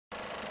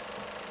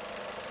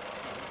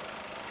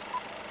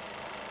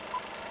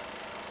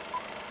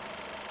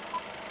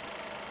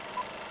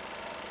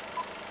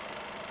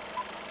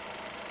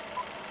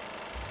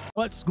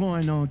What's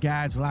going on,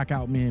 guys?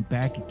 Lockoutmen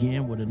back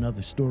again with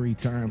another story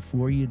time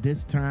for you.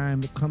 This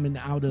time coming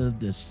out of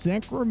the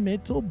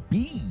Sacramento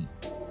Bee.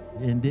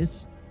 And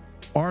this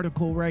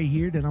article right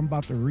here that I'm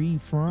about to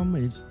read from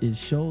it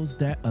shows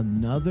that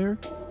another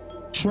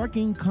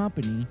trucking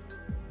company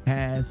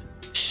has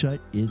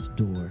shut its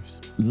doors,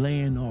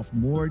 laying off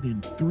more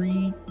than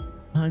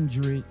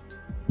 300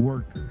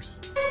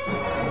 workers.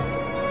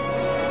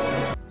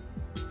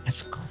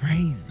 That's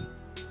crazy.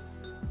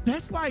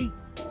 That's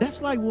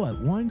like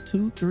what? 1,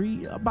 2,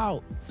 3,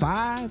 about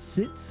 5,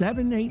 6,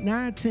 7, 8,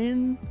 9,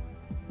 10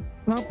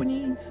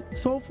 companies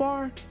so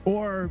far,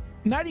 or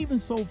not even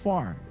so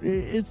far.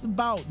 It's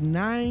about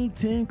 9,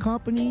 10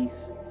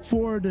 companies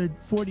for the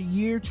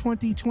year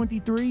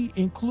 2023,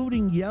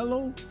 including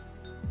Yellow,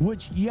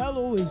 which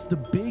Yellow is the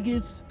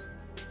biggest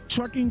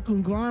trucking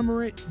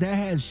conglomerate that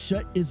has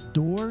shut its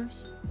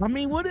doors. I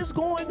mean, what is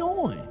going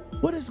on?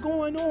 What is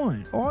going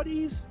on? All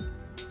these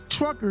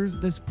truckers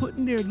that's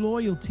putting their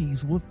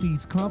loyalties with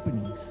these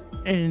companies,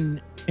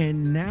 and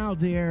now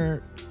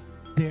they're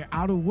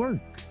out of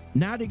work.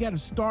 Now they got to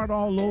start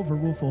all over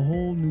with a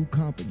whole new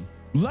company.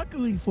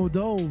 Luckily for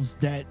those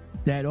that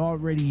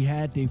already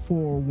had their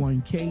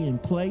 401k in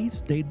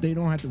place, they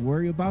don't have to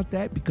worry about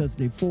that because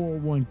their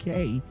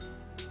 401k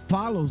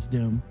follows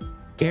them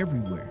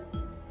everywhere.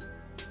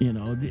 You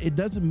know, it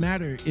doesn't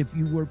matter if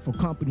you work for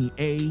company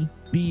A,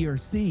 B, or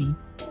C.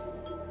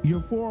 Your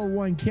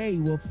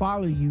 401k will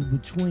follow you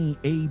between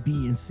A,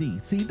 B, and C.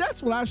 See,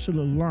 that's what I should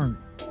have learned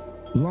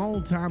a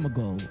long time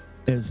ago,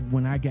 as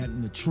when I got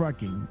into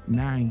trucking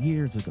 9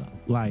 years ago.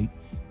 Like,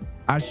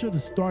 I should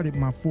have started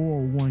my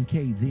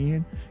 401k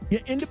then.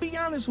 Yeah, and to be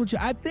honest with you,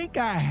 I think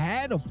I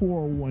had a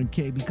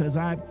 401k because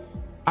I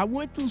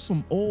went through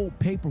some old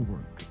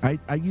paperwork. I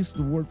used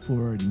to work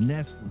for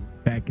Nestle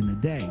back in the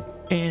day,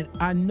 and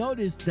I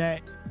noticed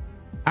that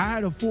I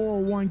had a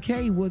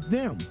 401k with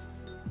them.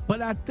 But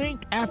I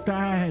think after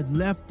I had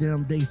left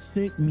them, they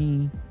sent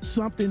me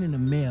something in the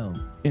mail,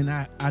 and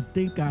I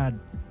think I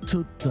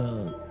took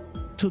the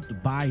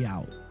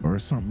buyout or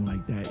something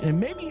like that. And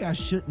maybe I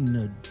shouldn't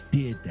have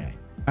did that.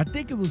 I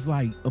think it was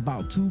like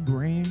about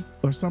 $2,000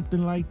 or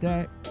something like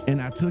that,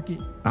 and I took it.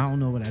 I don't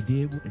know what I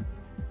did with it.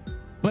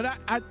 But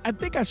I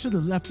think I should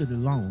have left it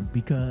alone,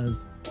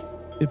 because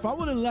if I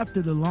would have left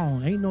it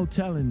alone, ain't no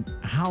telling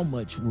how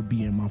much would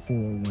be in my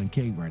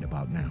 401k right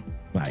about now.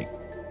 Like,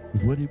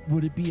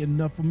 would it be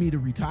enough for me to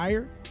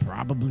retire?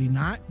 Probably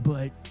not,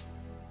 but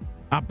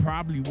I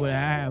probably would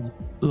have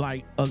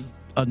like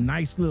a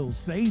nice little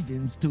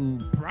savings to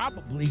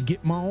probably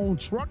get my own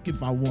truck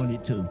if I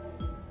wanted to.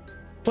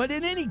 But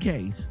in any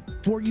case,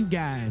 for you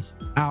guys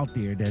out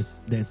there that's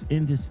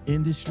in this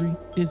industry,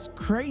 it's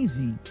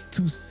crazy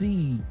to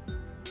see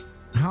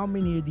how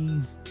many of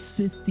these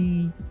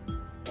 60,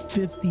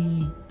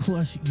 50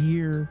 plus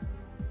year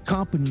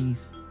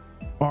companies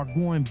are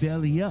going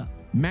belly up.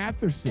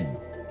 Matheson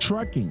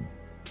Trucking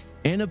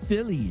and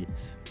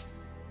affiliates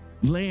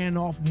laying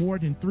off more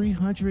than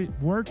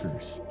 300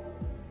 workers,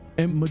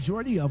 and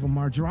majority of them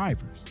are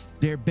drivers.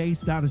 They're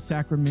based out of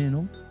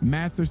Sacramento.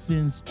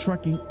 Matheson's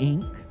Trucking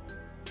Inc.,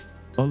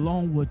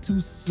 along with two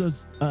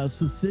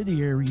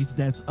subsidiaries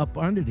that's up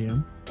under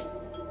them,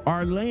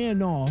 are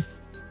laying off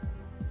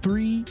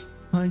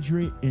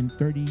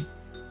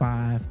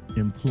 335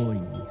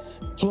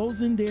 employees,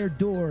 closing their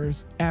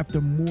doors after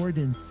more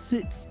than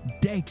 6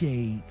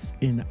 decades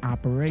in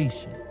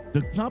operation.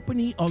 The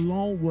company,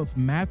 along with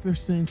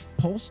Matheson's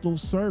Postal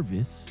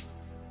Service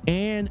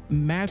and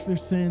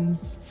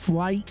Matheson's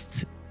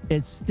Flight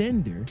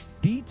Extender,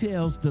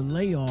 details the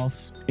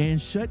layoffs and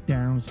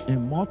shutdowns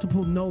in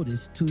multiple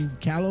notice to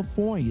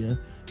California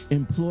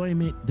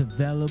Employment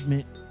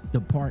Development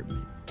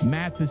Department.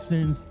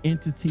 Matheson's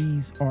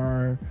entities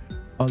are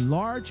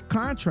large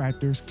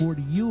contractors for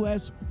the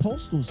U.S.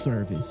 Postal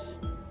Service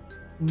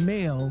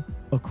mail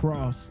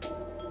across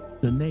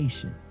the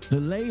nation. The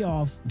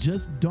layoffs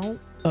just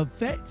don't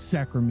affect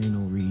Sacramento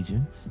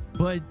regions,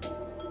 but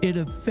it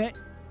affects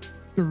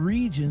the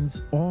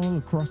regions all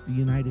across the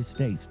United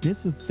States.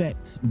 This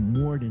affects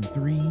more than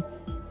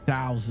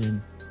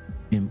 3,000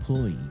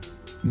 employees.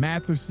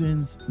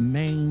 Matheson's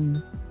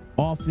main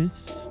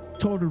office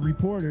told a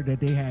reporter that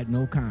they had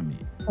no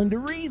comment. And the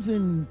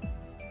reason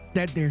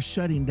that they're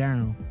shutting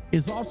down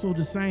is also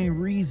the same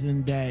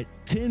reason that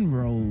 10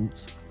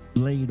 Roads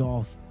laid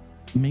off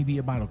maybe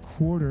about a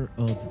quarter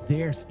of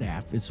their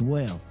staff as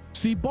well.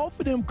 See, both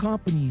of them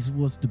companies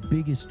was the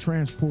biggest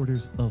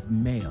transporters of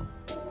mail.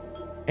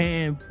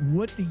 And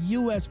what the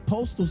U.S.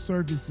 Postal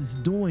Service is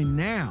doing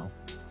now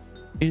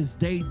is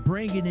they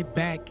bringing it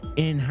back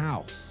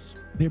in-house.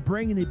 They're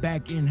bringing it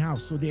back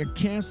in-house. So they're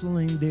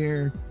canceling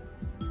their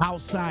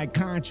outside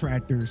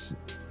contractors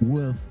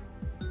with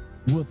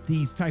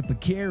these type of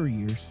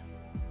carriers,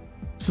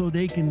 so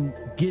they can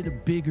get a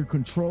bigger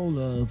control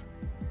of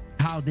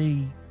how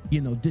they,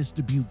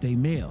 distribute their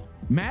mail.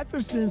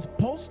 Matheson's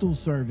Postal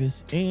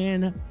Service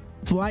and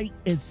Flight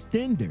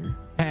Extender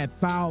had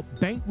filed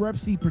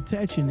bankruptcy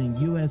protection in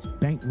U.S.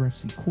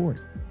 bankruptcy court.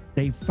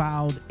 They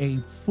filed a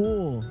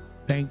full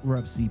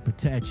bankruptcy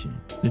protection.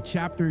 The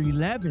Chapter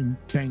 11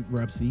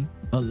 bankruptcy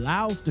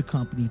allows the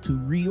company to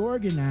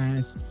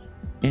reorganize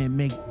and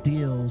make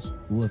deals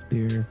with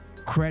their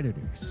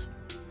creditors.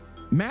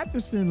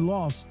 Matheson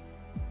lost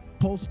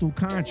postal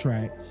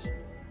contracts,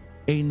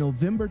 a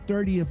November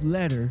 30th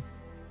letter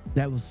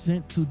that was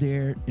sent to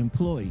their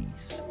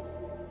employees.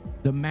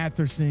 The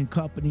Matheson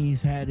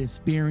companies had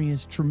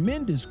experienced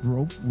tremendous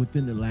growth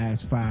within the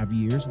last 5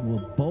 years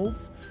with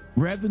both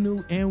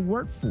revenue and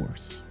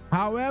workforce.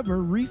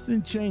 However,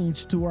 recent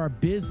change to our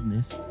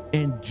business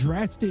and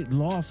drastic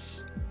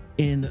loss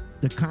in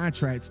the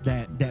contracts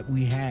that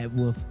we had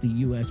with the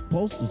U.S.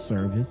 Postal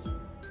Service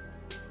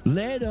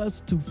led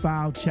us to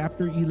file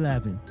Chapter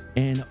 11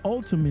 and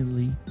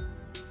ultimately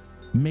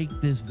make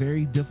this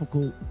very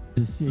difficult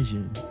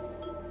decision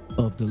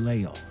of the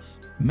layoffs.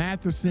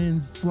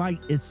 Matheson's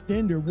flight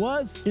extender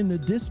was in a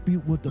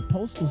dispute with the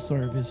Postal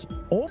Service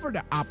over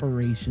the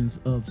operations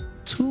of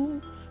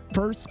 2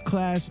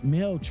 first-class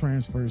mail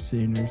transfer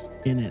centers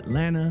in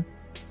Atlanta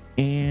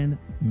and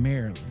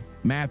Maryland.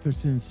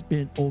 Matheson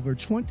spent over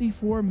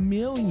 $24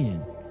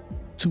 million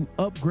to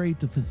upgrade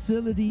the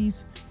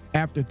facilities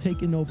after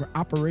taking over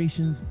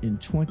operations in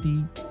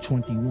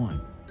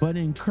 2021, but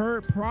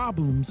incurred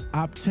problems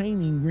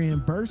obtaining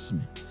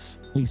reimbursements.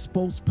 A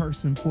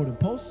spokesperson for the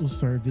Postal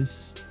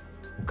Service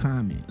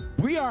comment: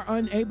 "We are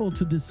unable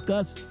to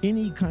discuss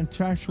any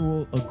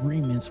contractual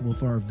agreements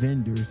with our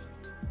vendors,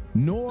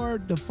 nor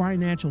the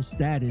financial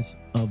status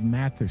of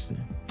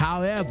Matheson.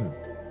 However,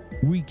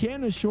 we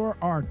can assure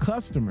our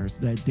customers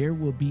that there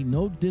will be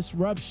no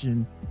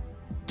disruption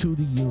to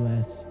the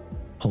U.S.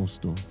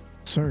 Postal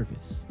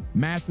Service."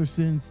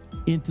 Matheson's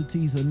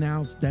entities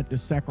announced that the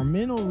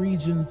Sacramento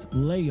region's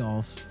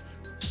layoffs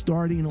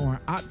starting on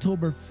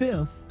October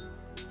 5th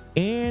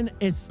and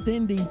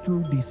extending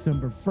through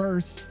December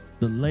 1st.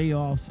 The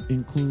layoffs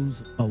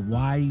includes a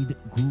wide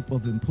group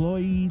of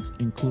employees,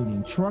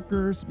 including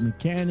truckers,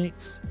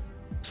 mechanics,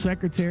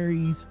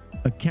 secretaries,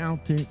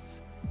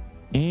 accountants,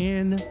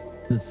 and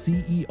the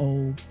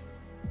CEO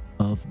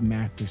of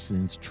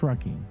Matheson's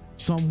Trucking.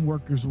 Some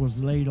workers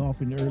was laid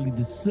off in early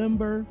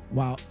December,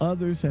 while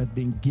others have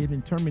been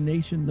given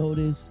termination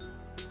notice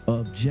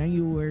of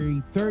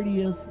January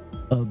 30th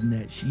of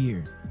next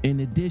year. In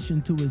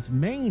addition to its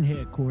main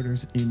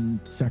headquarters in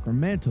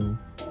Sacramento,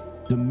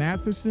 the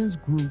Matheson's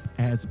group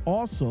has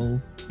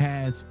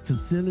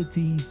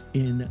facilities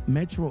in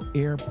Metro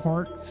Air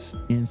Parks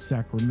in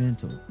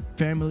Sacramento.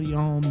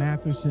 Family-owned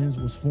Matheson's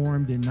was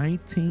formed in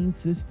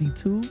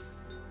 1962.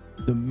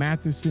 The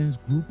Matheson's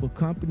group of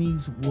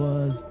companies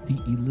was the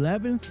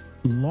 11th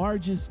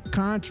largest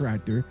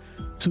contractor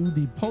to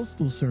the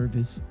Postal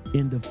Service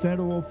in the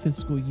federal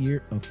fiscal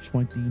year of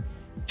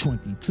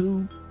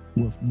 2022,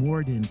 with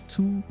more than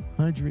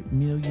 $200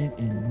 million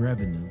in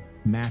revenue.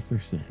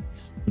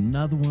 Matheson's.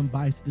 Another one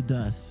bites the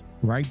dust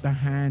right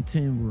behind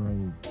 10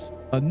 roads.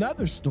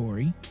 Another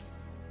story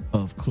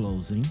of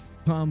closing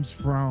comes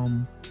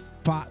from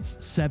Fox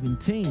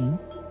 17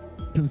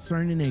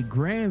 concerning a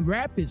Grand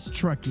Rapids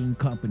trucking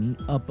company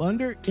up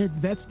under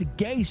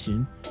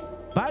investigation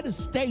by the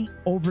state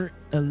over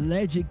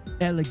alleged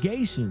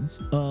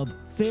allegations of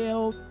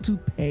failed to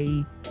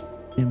pay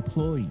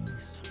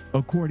employees.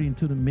 According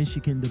to the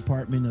Michigan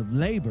Department of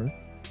Labor,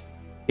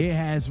 it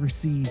has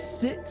received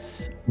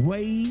 6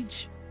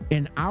 wage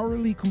and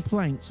hourly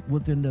complaints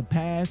within the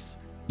past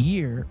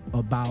year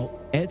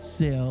about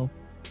XL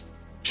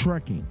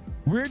Trucking.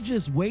 We're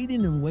just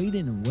waiting and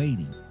waiting and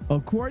waiting.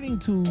 According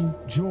to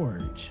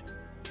George,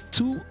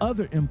 2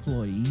 other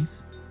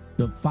employees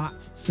the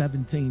Fox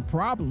 17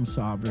 problem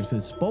solvers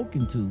has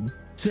spoken to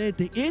said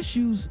the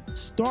issues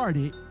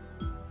started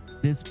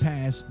this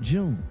past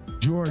June.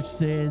 George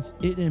says,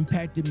 "It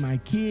impacted my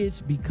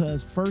kids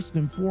because first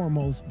and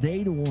foremost,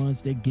 they the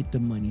ones that get the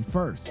money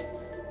first.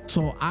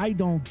 So I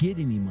don't get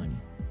any money.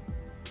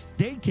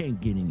 They can't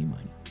get any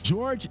money."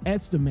 George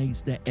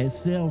estimates that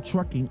SL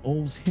Trucking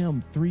owes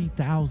him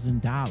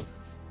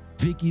 $3,000.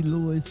 Vicki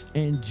Lewis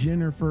and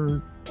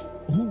Jennifer,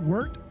 who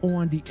worked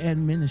on the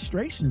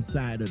administration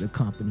side of the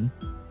company,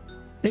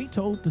 they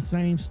told the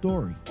same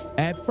story.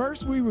 "At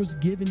first, we was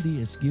given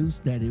the excuse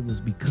that it was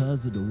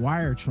because of the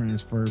wire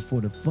transfer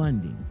for the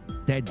funding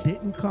that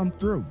didn't come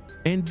through.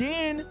 And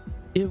then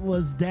it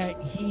was that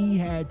he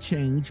had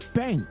changed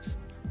banks,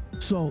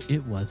 so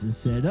it wasn't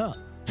set up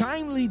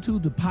timely to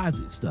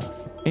deposit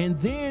stuff. And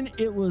then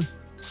it was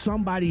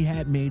somebody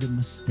had made a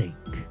mistake.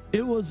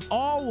 It was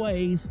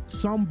always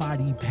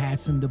somebody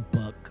passing the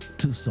buck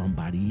to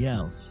somebody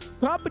else."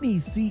 Company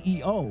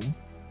CEO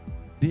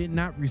did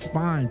not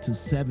respond to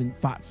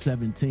Fox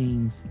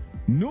 17's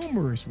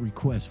numerous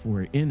requests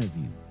for an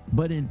interview.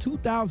 But in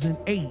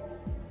 2008,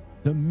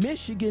 the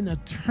Michigan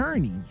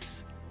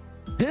Attorneys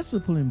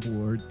Discipline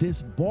Board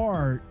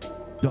disbarred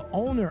the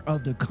owner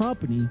of the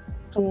company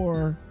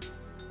for,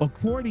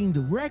 according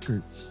to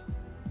records,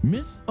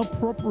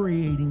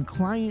 misappropriating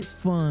clients'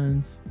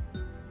 funds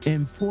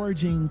and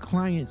forging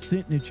client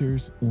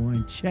signatures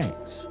on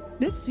checks.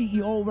 This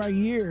CEO right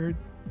here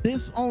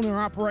this owner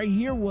operator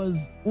here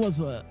was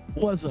a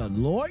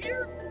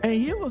lawyer, and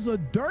he was a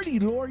dirty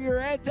lawyer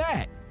at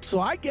that. So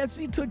I guess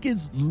he took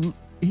his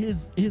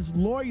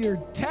lawyer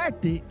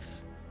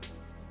tactics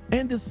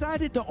and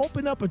decided to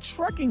open up a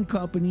trucking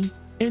company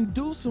and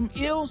do some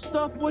ill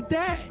stuff with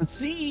that. The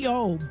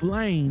CEO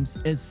blames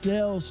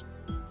Excel's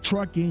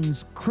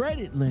Trucking's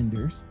credit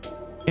lenders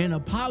and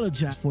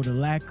apologized for the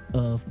lack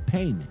of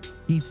payment.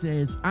 He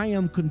says, I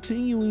am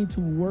continuing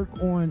to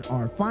work on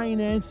our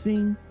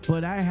financing,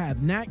 but I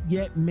have not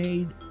yet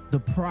made the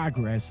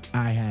progress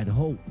I had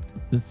hoped.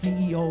 The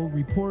CEO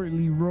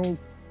reportedly wrote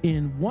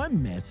in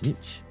one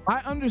message, I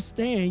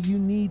understand you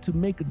need to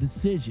make a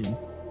decision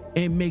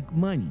and make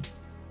money.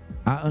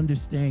 I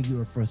understand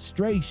your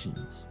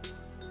frustrations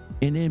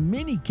and in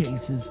many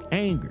cases,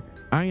 anger.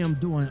 I am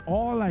doing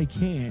all I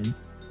can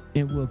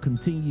and will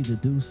continue to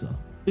do so.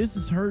 This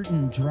is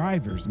hurting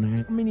drivers,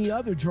 man. Many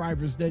other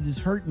drivers that is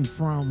hurting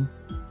from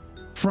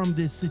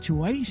this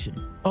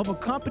situation of a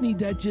company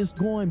that just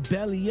going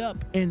belly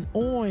up and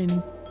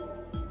owing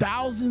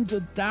thousands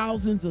of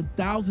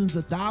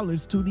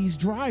dollars to these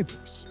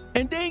drivers.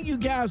 And then you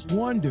guys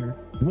wonder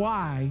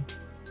why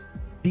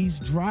these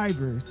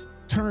drivers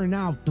turn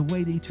out the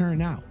way they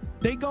turn out.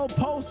 They go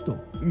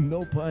postal,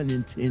 no pun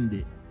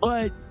intended.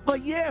 But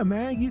yeah,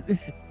 man,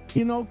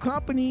 you know,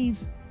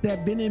 companies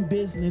that been in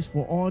business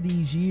for all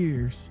these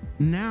years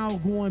now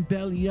going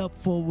belly up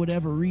for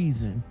whatever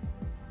reason,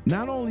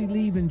 not only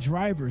leaving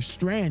drivers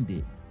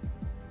stranded,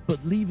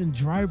 but leaving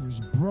drivers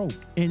broke.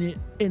 And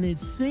it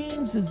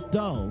seems as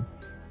though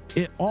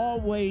it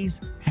always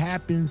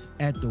happens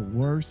at the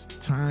worst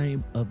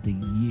time of the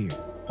year.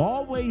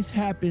 Always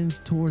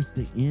happens towards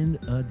the end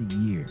of the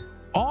year.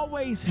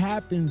 Always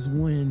happens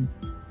when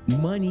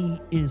money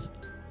is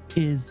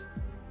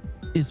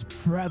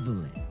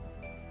prevalent,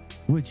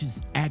 which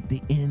is at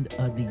the end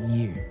of the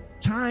year.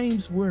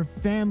 Times where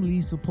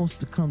families supposed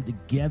to come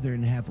together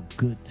and have a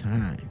good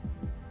time.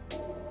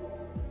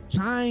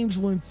 Times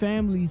when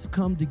families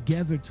come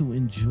together to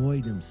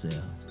enjoy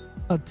themselves.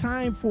 A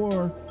time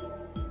for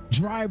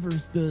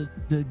drivers to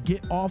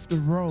get off the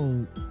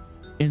road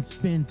and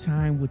spend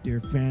time with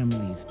their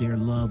families, their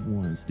loved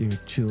ones, their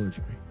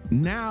children.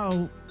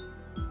 Now,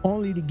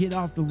 only to get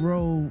off the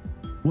road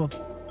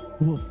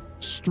with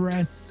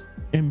stress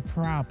and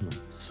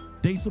problems.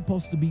 They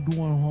supposed to be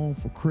going home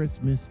for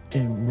Christmas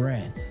and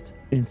rest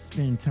and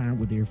spend time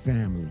with their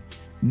family.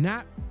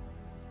 Not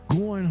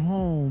going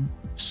home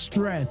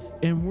stressed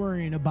and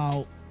worrying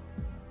about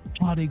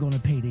how they gonna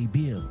pay their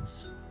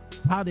bills,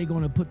 how they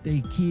gonna put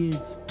their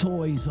kids'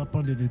 toys up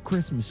under the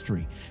Christmas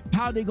tree,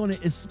 how they gonna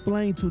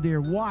explain to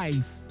their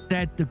wife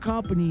that the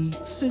company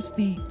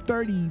 60,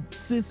 30,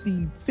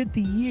 60,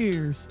 50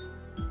 years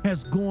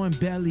has gone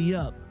belly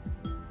up.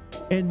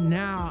 And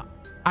now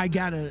I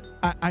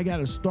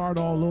gotta start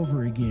all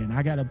over again.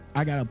 I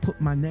gotta put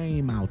my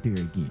name out there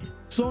again.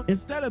 So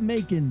instead of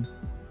making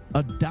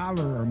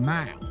 $1 a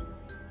mile,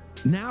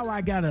 now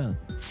I gotta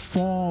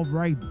fall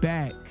right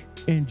back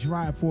and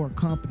drive for a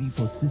company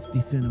for 60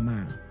 cents a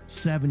mile,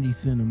 70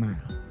 cents a mile.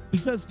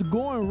 Because the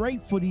going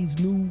rate for these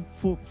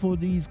for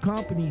these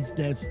companies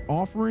that's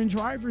offering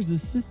drivers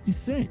is 60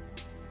 cents,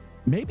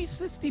 maybe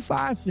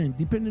 65 cents,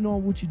 depending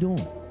on what you're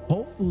doing.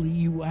 Hopefully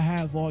you will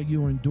have all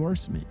your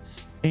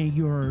endorsements and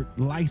your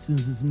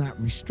license is not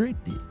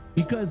restricted,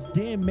 because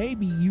then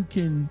maybe you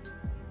can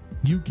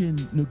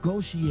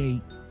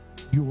negotiate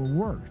your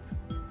worth.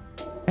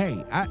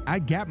 Hey, I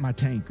got my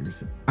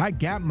tankers, I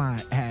got my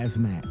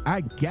hazmat,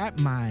 I got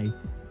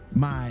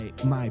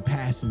my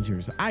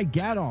passengers, I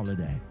got all of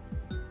that.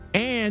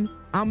 And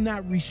I'm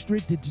not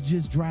restricted to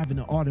just driving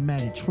an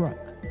automatic truck.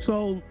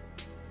 So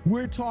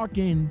we're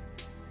talking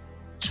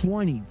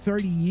 20,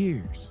 30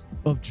 years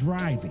of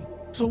driving.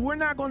 So we're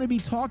not going to be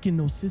talking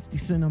no 60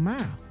 cents a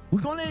mile.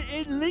 We're going to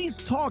at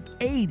least talk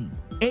 80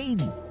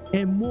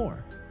 and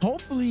more.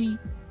 Hopefully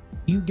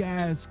you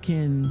guys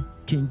can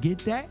get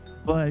that,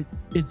 but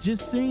it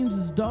just seems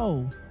as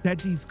though that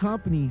these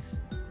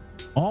companies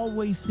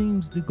always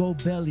seems to go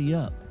belly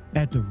up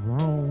at the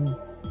wrong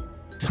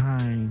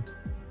time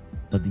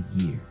of the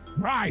year.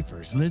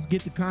 Drivers, let's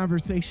get the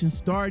conversation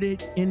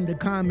started in the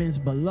comments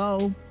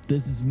below.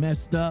 This is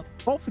messed up.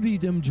 Hopefully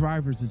them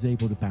drivers is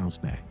able to bounce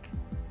back.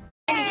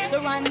 The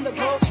run, the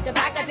coke, the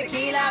pack of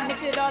tequila,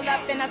 mix it all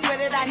up and I swear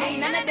that I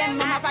need none of them in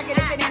my pocket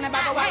if it ain't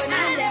about the wallet,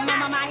 none of them on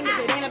my mind if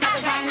it ain't about